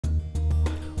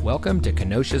Welcome to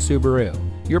Kenosha Subaru,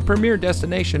 your premier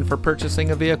destination for purchasing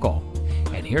a vehicle.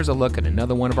 And here's a look at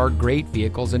another one of our great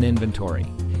vehicles in inventory,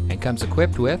 and comes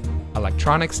equipped with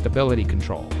electronic stability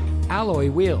control, alloy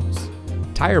wheels,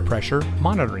 tire pressure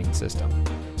monitoring system,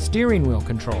 steering wheel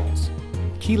controls,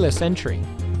 keyless entry,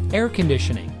 air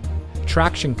conditioning,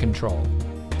 traction control,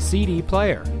 CD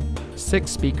player,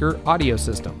 6-speaker audio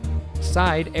system,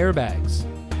 side airbags,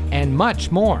 and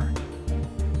much more.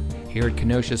 Here at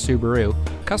Kenosha Subaru,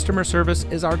 customer service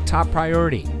is our top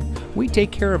priority. We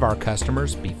take care of our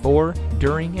customers before,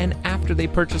 during, and after they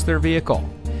purchase their vehicle.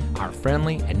 Our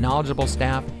friendly and knowledgeable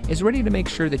staff is ready to make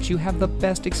sure that you have the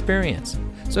best experience.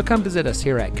 So come visit us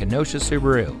here at Kenosha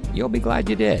Subaru. You'll be glad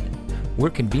you did. We're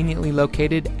conveniently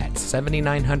located at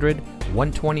 7900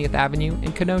 120th Avenue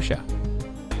in Kenosha.